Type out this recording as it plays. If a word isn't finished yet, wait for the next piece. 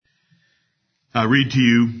I read to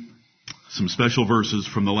you some special verses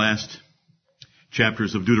from the last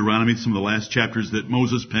chapters of Deuteronomy, some of the last chapters that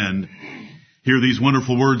Moses penned. Hear these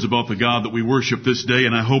wonderful words about the God that we worship this day,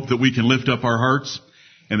 and I hope that we can lift up our hearts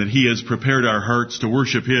and that He has prepared our hearts to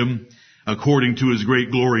worship Him according to His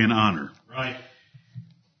great glory and honor. Right.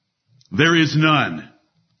 There is none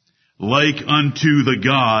like unto the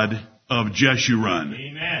God of Jeshurun,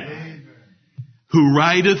 Amen. who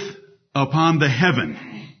rideth upon the heaven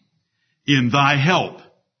in thy help,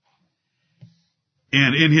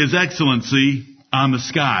 and in His excellency on the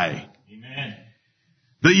sky. Amen.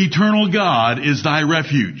 The eternal God is thy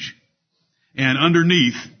refuge, and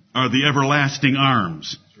underneath are the everlasting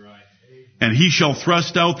arms. That's right. And He shall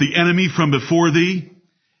thrust out the enemy from before thee,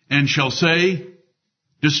 and shall say,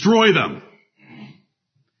 destroy them.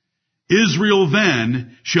 Israel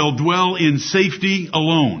then shall dwell in safety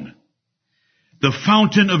alone. The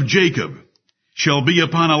fountain of Jacob shall be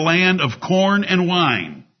upon a land of corn and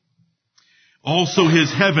wine. Also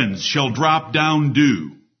His heavens shall drop down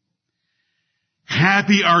dew.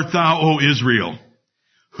 Happy art thou, O Israel!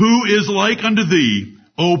 Who is like unto thee,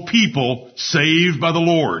 O people saved by the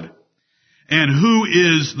Lord? And who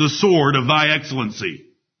is the sword of thy excellency?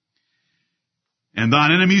 And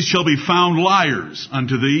thine enemies shall be found liars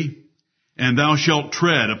unto thee, and thou shalt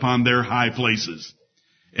tread upon their high places.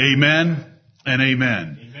 Amen and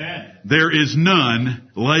amen. Amen. There is none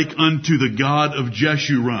like unto the God of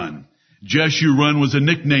Jeshurun. Jeshurun was a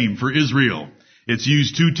nickname for Israel. It's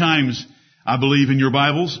used 2 times, I believe, in your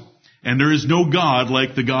Bibles. And there is no God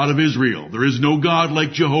like the God of Israel. There is no God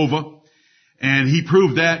like Jehovah. And He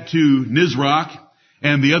proved that to Nisroch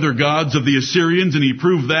and the other gods of the Assyrians, and He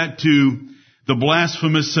proved that to the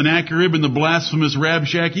blasphemous Sennacherib and the blasphemous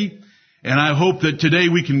Rabshakeh. And I hope that today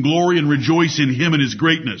we can glory and rejoice in Him and His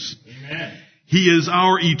greatness. Amen. He is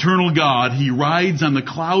our eternal God. He rides on the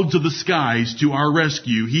clouds of the skies to our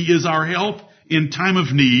rescue. He is our help in time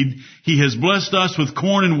of need. He has blessed us with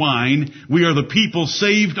corn and wine. We are the people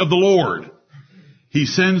saved of the Lord. He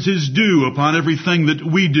sends His dew upon everything that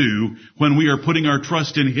we do when we are putting our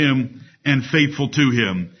trust in Him and faithful to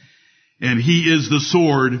Him. And He is the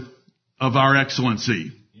sword of our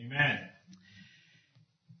excellency. Amen.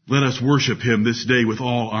 Let us worship Him this day with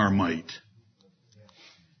all our might.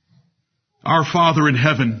 Our Father in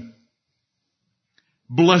heaven,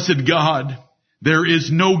 blessed God, there is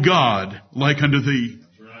no God like unto Thee.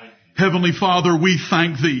 That's right. Heavenly Father, we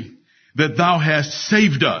thank Thee that Thou hast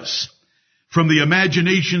saved us from the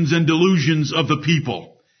imaginations and delusions of the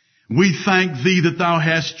people. We thank Thee that Thou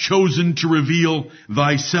hast chosen to reveal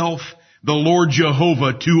Thyself, the Lord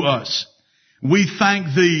Jehovah, to us. We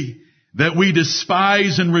thank Thee that we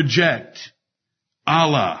despise and reject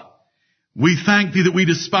Allah. We thank Thee that we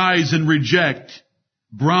despise and reject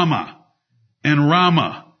Brahma and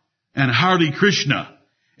Rama and Hare Krishna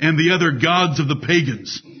and the other gods of the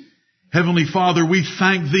pagans. Heavenly Father, we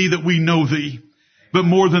thank Thee that we know Thee. But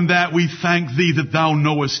more than that, we thank Thee that Thou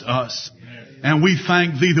knowest us. And we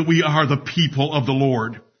thank Thee that we are the people of the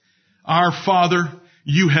Lord. Our Father,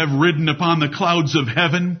 You have ridden upon the clouds of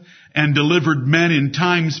heaven and delivered men in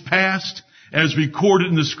times past, as recorded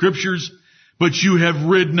in the Scriptures. But You have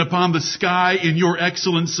ridden upon the sky in Your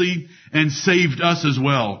excellency and saved us as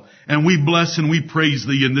well. And we bless and we praise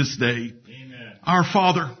Thee in this day. Amen. Our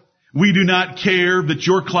Father, we do not care that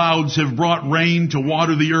Your clouds have brought rain to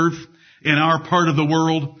water the earth in our part of the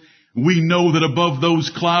world. We know that above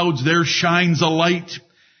those clouds there shines a light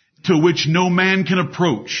to which no man can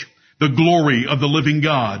approach, the glory of the living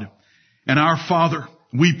God. And our Father,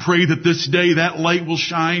 we pray that this day that light will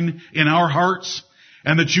shine in our hearts,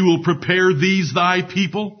 and that You will prepare these Thy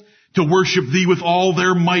people to worship Thee with all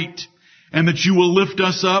their might, and that You will lift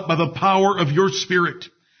us up by the power of Your Spirit,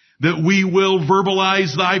 that we will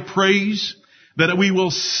verbalize Thy praise, that we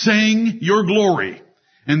will sing Your glory,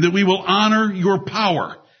 and that we will honor Your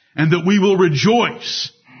power, and that we will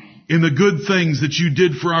rejoice in the good things that You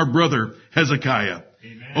did for our brother Hezekiah.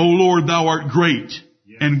 Amen. O Lord, Thou art great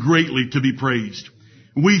and greatly to be praised.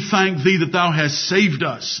 We thank Thee that Thou hast saved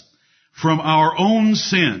us from our own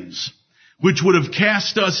sins, which would have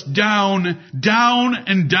cast us down, down,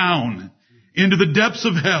 and down into the depths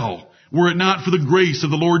of hell, were it not for the grace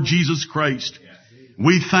of the Lord Jesus Christ.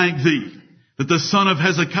 We thank Thee that the Son of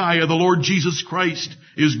Hezekiah, the Lord Jesus Christ,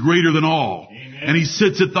 is greater than all. Amen. And He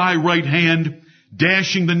sits at Thy right hand,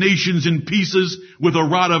 dashing the nations in pieces with a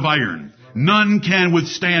rod of iron. None can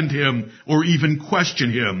withstand Him or even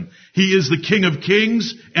question Him. He is the King of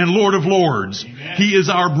kings and Lord of lords. Amen. He is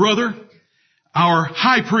our brother, our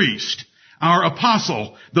high priest, our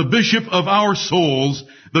apostle, the bishop of our souls,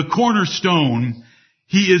 the cornerstone.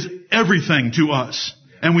 He is everything to us.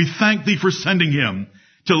 And we thank thee for sending him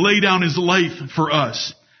to lay down his life for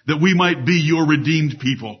us, that we might be your redeemed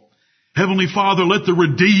people. Heavenly Father, let the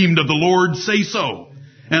redeemed of the Lord say so.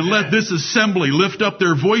 And let this assembly lift up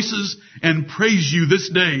their voices and praise you this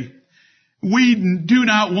day. We do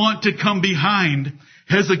not want to come behind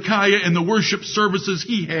Hezekiah and the worship services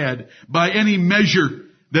he had by any measure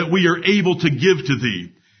that we are able to give to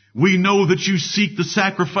thee. We know that you seek the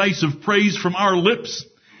sacrifice of praise from our lips,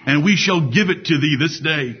 and we shall give it to thee this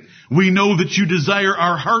day. We know that you desire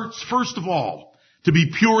our hearts, first of all, to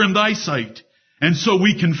be pure in thy sight, and so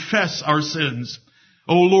we confess our sins.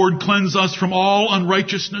 O Lord, cleanse us from all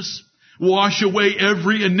unrighteousness. Wash away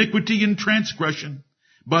every iniquity and transgression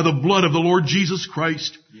by the blood of the Lord Jesus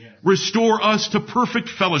Christ. Yes. Restore us to perfect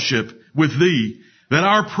fellowship with thee, that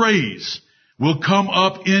our praise will come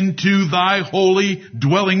up into thy holy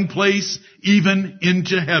dwelling place, even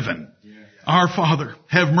into heaven. Yes. Our Father,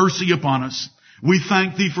 have mercy upon us. We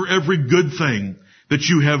thank thee for every good thing that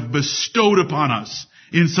you have bestowed upon us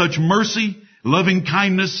in such mercy, loving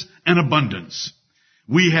kindness, and abundance.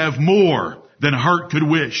 We have more than heart could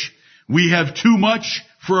wish. We have too much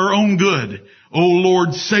for our own good. O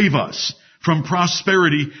Lord, save us from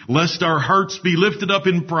prosperity, lest our hearts be lifted up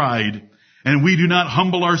in pride, and we do not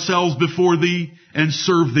humble ourselves before thee and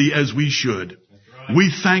serve thee as we should. Right.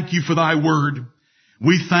 We thank you for thy word.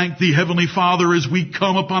 We thank thee, Heavenly Father, as we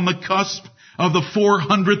come upon the cusp of the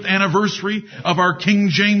 400th anniversary of our King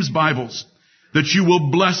James Bibles, that you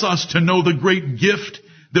will bless us to know the great gift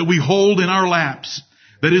that we hold in our laps,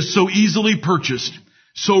 that is so easily purchased,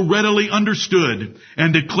 so readily understood,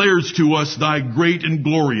 and declares to us thy great and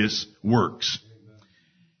glorious works.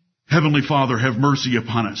 Heavenly Father, have mercy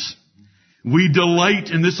upon us. We delight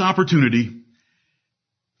in this opportunity.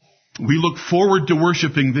 We look forward to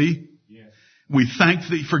worshiping thee. We thank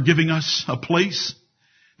thee for giving us a place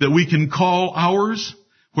that we can call ours,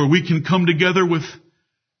 where we can come together with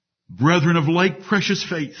brethren of like precious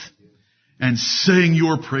faith and sing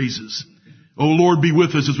your praises. O Lord, be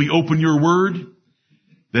with us as we open your word,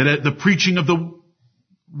 that at the preaching of the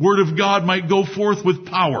word of God might go forth with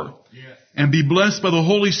power, and be blessed by the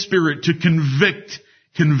Holy Spirit to convict,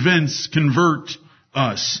 convince, convert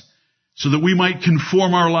us, so that we might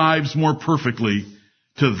conform our lives more perfectly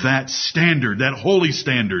to that standard, that holy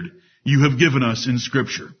standard you have given us in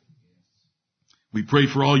Scripture. We pray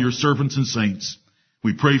for all your servants and saints.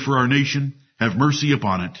 We pray for our nation. Have mercy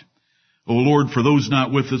upon it. O Lord, for those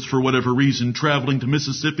not with us for whatever reason, traveling to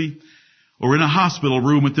Mississippi or in a hospital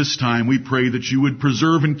room at this time, we pray that you would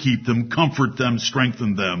preserve and keep them, comfort them,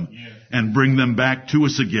 strengthen them, and bring them back to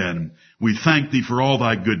us again. We thank thee for all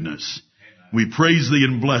thy goodness. We praise thee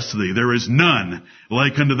and bless thee. There is none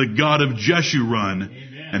like unto the God of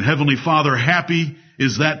Jeshurun. And Heavenly Father, happy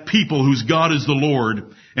is that people whose God is the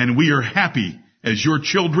Lord, and we are happy as your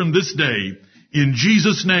children this day. In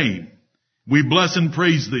Jesus' name, we bless and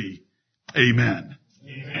praise thee. Amen.